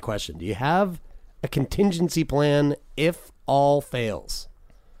 That's my question. Do you have a contingency plan if all fails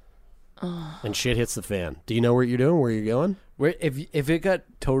and shit hits the fan? Do you know what you're doing? Where you're going? If it got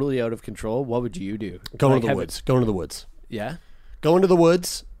totally out of control, what would you do? Go into the woods. Go into the woods. Yeah. Go into the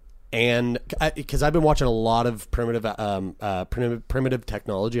woods. And because I've been watching a lot of primitive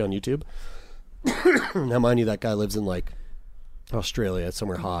technology on YouTube. Now, mind you, that guy lives in like Australia,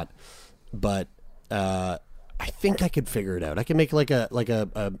 somewhere hot, but I think I could figure it out. I can make like a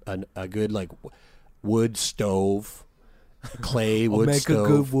good like wood stove, clay wood make stove. a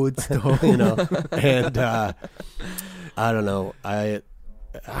good wood stove, and I don't know. I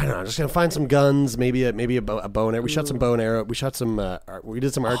don't know. I'm just gonna find some guns, maybe a bow and arrow. We shot some bow and arrow. We shot some. We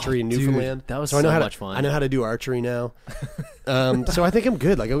did some archery in Newfoundland. Dude, that was so much fun. I know how to do archery now. So I think I'm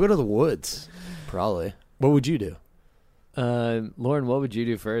good. Like I'll go to the woods, probably. What would you do? Lauren, what would you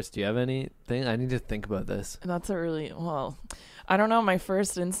do first? Do you have anything? I need to think about this. That's I don't know. My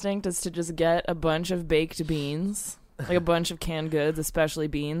first instinct is to just get a bunch of baked beans. Like a bunch of canned goods, especially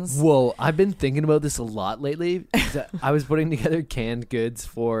beans. Whoa, I've been thinking about this a lot lately. I was putting together canned goods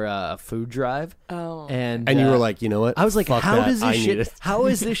for a food drive. Oh. And you were like, you know what? I was like, how is this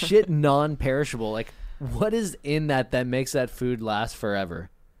shit shit non-perishable? Like, what is in that makes that food last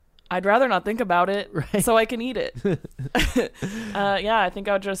forever? I'd rather not think about it, right, so I can eat it. Yeah, I think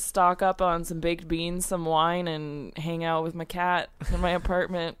I'll just stock up on some baked beans, some wine, and hang out with my cat in my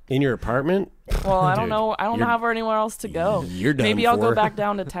apartment. In your apartment? Well, I don't know. I don't have anywhere else to go. You're done. Maybe I'll go back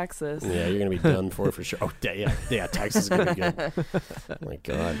down to Texas. Yeah, you're gonna be done for sure. Oh, yeah. Texas is gonna be good. Oh my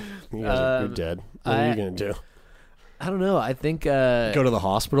God, you guys you're dead. What are you gonna do? I don't know. I think go to the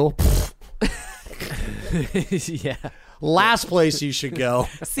hospital. Yeah. Last place you should go.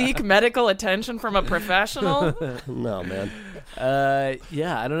 Seek medical attention from a professional? No, man.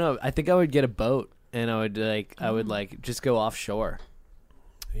 Yeah, I don't know. I think I would get a boat and I would just go offshore.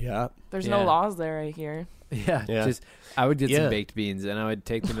 Yeah. There's no laws there, I hear. Yeah. Just I would get some baked beans and I would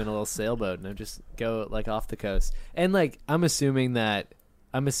take them in a little sailboat and I'd just go like off the coast. And like I'm assuming that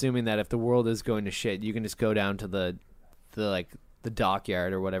if the world is going to shit, you can just go down to the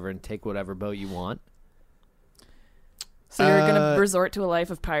dockyard or whatever and take whatever boat you want. So you're going to resort to a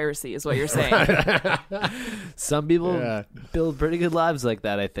life of piracy is what you're saying. Some people build pretty good lives like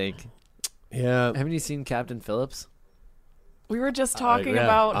that, I think. Yeah. Haven't you seen Captain Phillips? We were just talking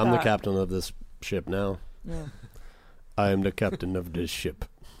about I'm the captain of this ship now. Yeah. I am the captain of this ship.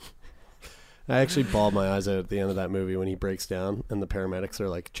 I actually bawled my eyes out at the end of that movie when he breaks down and the paramedics are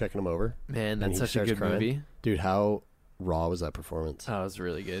like checking him over. Man, that's such a good movie. Dude, how raw was that performance? Oh, it was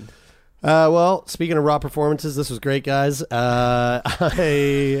really good. Well, speaking of raw performances, this was great, guys.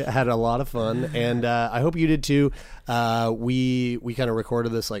 I had a lot of fun, and I hope you did too. We kind of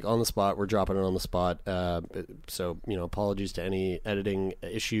recorded this like on the spot. We're dropping it on the spot. So, apologies to any editing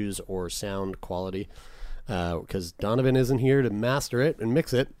issues or sound quality because Donovan isn't here to master it and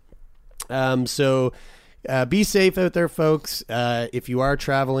mix it. So be safe out there, folks. If you are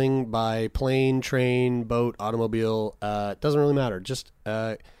traveling by plane, train, boat, automobile, it doesn't really matter. Just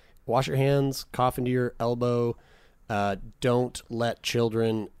wash your hands, cough into your elbow. Don't let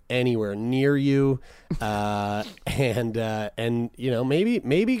children anywhere near you. And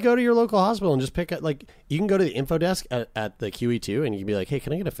maybe go to your local hospital and just pick up, like, you can go to the info desk at the QE2 and you can be like, hey,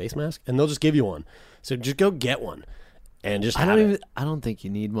 can I get a face mask? And they'll just give you one. So just go get one. And just I don't think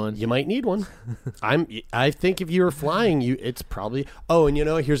you need one. You might need one. I think if you were flying, it's probably. Oh, and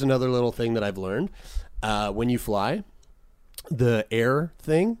here's another little thing that I've learned. When you fly, the air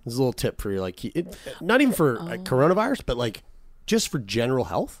thing is a little tip for you. Like, not even for coronavirus, but like just for general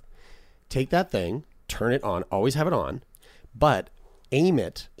health. Take that thing, turn it on, always have it on, but aim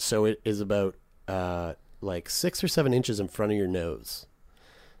it so it is about like 6 or 7 inches in front of your nose.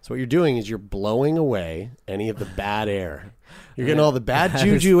 So what you're doing is you're blowing away any of the bad air. You're getting all the bad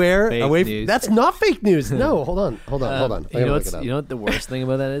juju air away from... That's not fake news. No, hold on. You know what the worst thing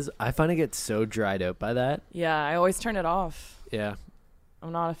about that is? I find I get so dried out by that. Yeah, I always turn it off. Yeah.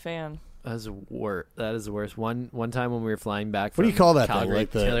 I'm not a fan. That is the worst. One time when we were flying back from what do you call that Calgary, thing?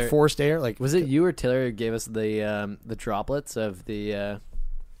 Like the Taylor, forced air? Like was it you or Taylor who gave us the droplets of the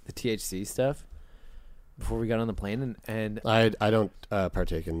THC stuff before we got on the plane? And I don't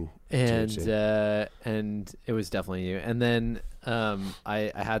partake in THC. And it was definitely you. And then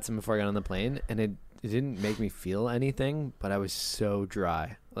I had some before I got on the plane, and it didn't make me feel anything, but I was so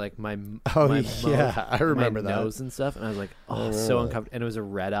dry. Like my I remember my that nose and stuff, and I was like, so uncomfortable, and it was a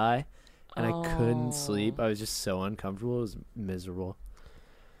red eye, and I couldn't sleep. I was just so uncomfortable. It was miserable.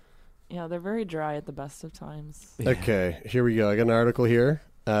 Yeah, they're very dry at the best of times. Okay, here we go. I got an article here.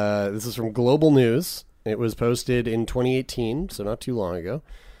 This is from Global News. It was posted in 2018, so not too long ago.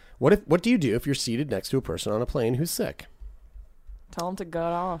 What do you do if you're seated next to a person on a plane who's sick? Tell them to get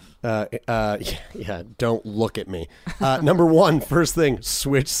off. Yeah, don't look at me. Number one, first thing,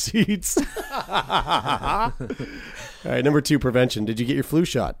 switch seats. All right, number two, prevention. Did you get your flu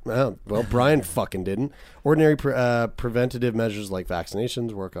shot? Well, Brian fucking didn't. Ordinary preventative measures like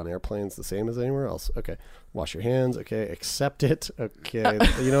vaccinations work on airplanes the same as anywhere else. Okay, wash your hands. Okay, accept it. Okay,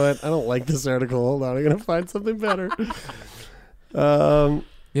 you know what? I don't like this article. Hold on, I'm going to find something better.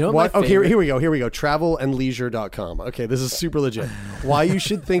 You know what? Here we go. Travelandleisure.com. Okay, this is super legit. Why you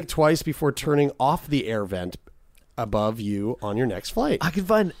should think twice before turning off the air vent above you on your next flight. I could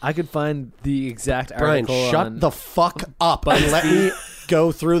find the exact Brian, article. shut the fuck up and let me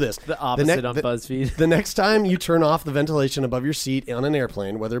go through this. The opposite on BuzzFeed. The next time you turn off the ventilation above your seat on an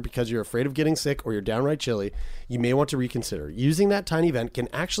airplane, whether because you're afraid of getting sick or you're downright chilly, you may want to reconsider. Using that tiny vent can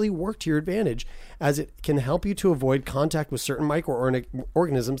actually work to your advantage, as it can help you to avoid contact with certain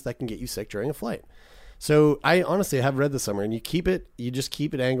microorganisms that can get you sick during a flight. So I honestly have read this somewhere, and you just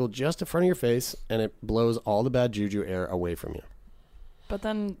keep it angled just in front of your face, and it blows all the bad juju air away from you. But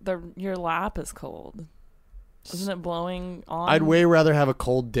then your lap is cold. Isn't it blowing on? I'd way rather have a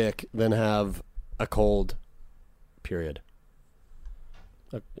cold dick than have a cold period.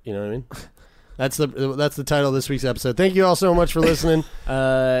 You know what I mean? That's the title of this week's episode. Thank you all so much for listening.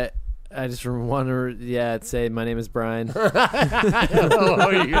 I just want to, say my name is Brian. What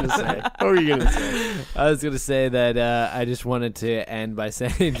were you going to say? I was going to say that I just wanted to end by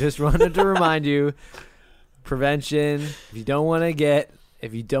saying, just wanted to remind you, prevention. If you don't want to get the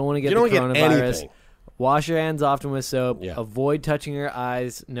coronavirus, wash your hands often with soap. Yeah. Avoid touching your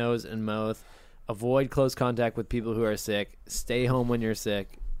eyes, nose, and mouth. Avoid close contact with people who are sick. Stay home when you're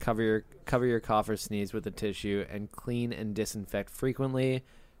sick. Cover your cough or sneeze with a tissue, and clean and disinfect frequently.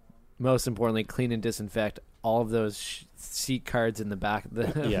 Most importantly, clean and disinfect all of those seat cards in the back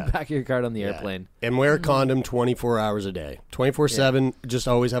back of your card on the airplane. And wear a condom 24 hours a day. 24/7, just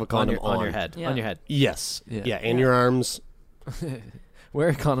always have a condom on your head. Yeah. On your head. Yes. Yeah, and your arms.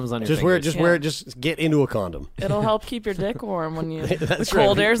 Wear condoms on your fingers. Just get into a condom. It'll help keep your dick warm when the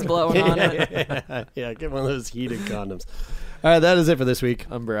cold air's blowing on it. Yeah, get one of those heated condoms. All right, that is it for this week.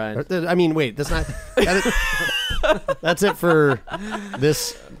 I'm Brian. I mean, wait, that's not... that's it for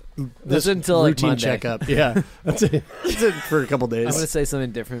this until routine Monday. checkup. Yeah, that's it for a couple days. I'm going to say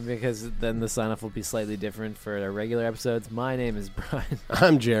something different because then the sign-off will be slightly different for our regular episodes. My name is Brian.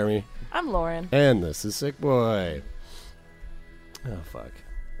 I'm Jeremy. I'm Lauren. And this is Sick Boy. Oh, fuck.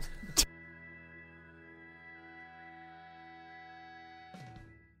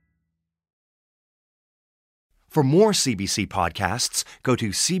 For more CBC podcasts, go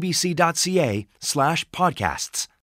to cbc.ca/podcasts.